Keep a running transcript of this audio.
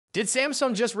Did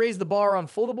Samsung just raise the bar on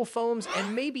foldable phones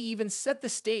and maybe even set the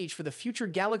stage for the future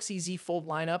Galaxy Z Fold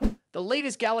lineup? The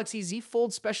latest Galaxy Z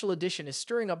Fold Special Edition is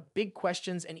stirring up big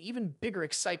questions and even bigger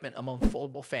excitement among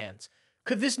foldable fans.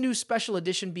 Could this new special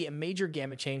edition be a major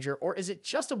Gamechanger, or is it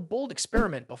just a bold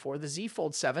experiment before the Z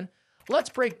Fold 7? Let's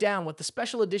break down what the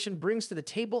special edition brings to the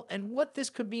table and what this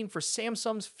could mean for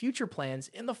Samsung's future plans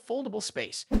in the foldable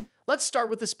space. Let's start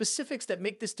with the specifics that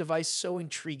make this device so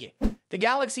intriguing. The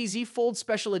Galaxy Z Fold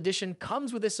Special Edition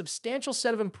comes with a substantial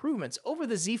set of improvements over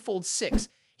the Z Fold 6.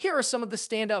 Here are some of the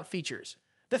standout features.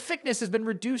 The thickness has been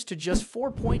reduced to just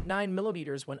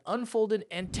 4.9mm when unfolded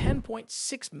and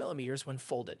 10.6mm when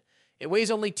folded. It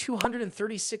weighs only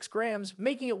 236 grams,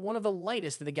 making it one of the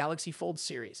lightest in the Galaxy Fold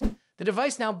series. The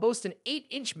device now boasts an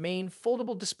 8-inch main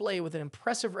foldable display with an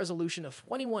impressive resolution of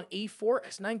 2184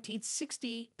 x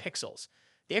 1960 pixels.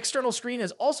 The external screen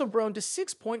has also grown to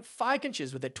 6.5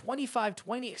 inches with a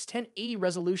 2520 x 1080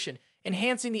 resolution,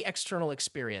 enhancing the external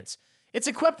experience. It's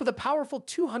equipped with a powerful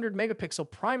 200-megapixel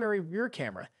primary rear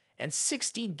camera and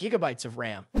 16 gigabytes of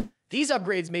RAM. These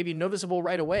upgrades may be noticeable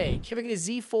right away, giving the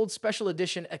Z Fold Special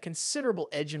Edition a considerable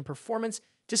edge in performance,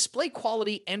 display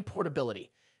quality, and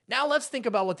portability. Now let's think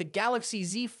about what the Galaxy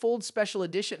Z Fold Special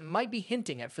Edition might be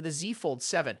hinting at for the Z Fold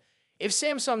 7. If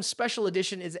Samsung's Special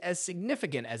Edition is as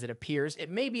significant as it appears, it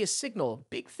may be a signal of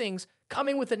big things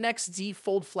coming with the next Z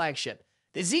Fold flagship.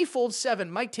 The Z Fold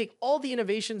 7 might take all the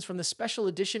innovations from the Special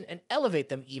Edition and elevate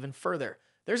them even further.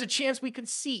 There's a chance we could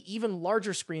see even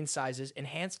larger screen sizes,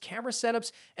 enhanced camera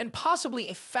setups, and possibly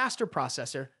a faster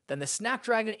processor than the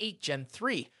Snapdragon 8 Gen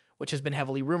 3, which has been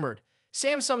heavily rumored.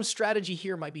 Samsung's strategy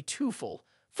here might be twofold.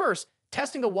 First,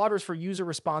 testing the waters for user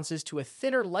responses to a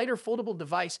thinner, lighter foldable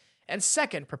device, and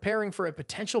second, preparing for a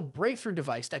potential breakthrough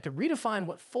device that could redefine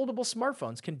what foldable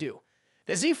smartphones can do.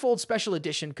 The Z Fold Special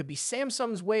Edition could be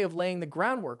Samsung's way of laying the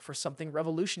groundwork for something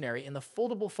revolutionary in the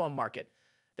foldable phone market.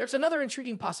 There's another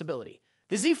intriguing possibility.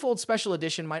 The Z Fold Special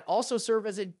Edition might also serve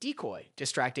as a decoy,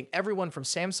 distracting everyone from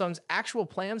Samsung's actual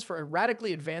plans for a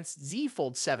radically advanced Z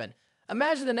Fold 7.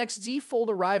 Imagine the next Z Fold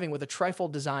arriving with a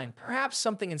trifold design, perhaps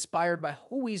something inspired by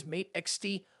Huawei's Mate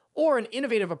XT, or an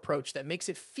innovative approach that makes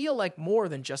it feel like more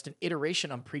than just an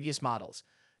iteration on previous models.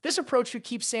 This approach could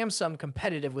keep Samsung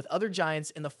competitive with other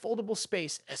giants in the foldable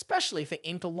space, especially if they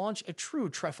aim to launch a true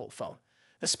trifold phone.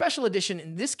 The special edition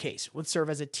in this case would serve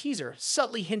as a teaser,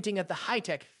 subtly hinting at the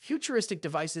high-tech, futuristic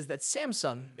devices that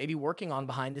Samsung may be working on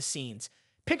behind the scenes.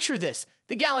 Picture this: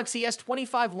 the Galaxy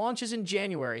S25 launches in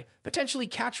January, potentially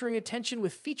capturing attention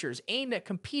with features aimed at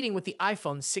competing with the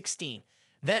iPhone 16.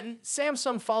 Then,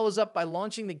 Samsung follows up by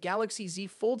launching the Galaxy Z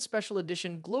Fold Special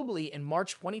Edition globally in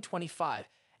March 2025,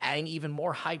 adding even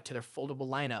more hype to their foldable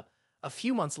lineup. A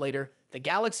few months later, the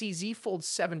Galaxy Z Fold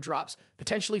 7 drops,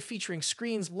 potentially featuring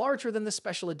screens larger than the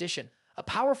Special Edition, a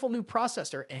powerful new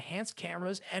processor, enhanced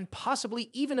cameras, and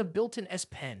possibly even a built-in S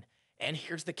Pen. And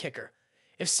here's the kicker.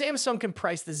 If Samsung can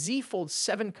price the Z Fold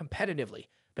 7 competitively,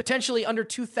 potentially under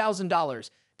 $2,000,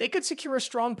 they could secure a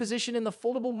strong position in the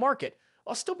foldable market,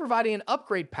 while still providing an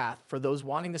upgrade path for those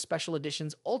wanting the Special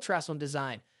Edition's ultrasound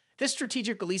design. This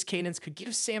strategic release cadence could give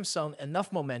Samsung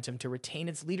enough momentum to retain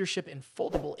its leadership in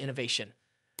foldable innovation.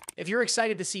 If you're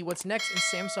excited to see what's next in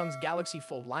Samsung's Galaxy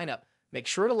Fold lineup, make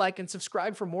sure to like and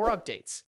subscribe for more updates.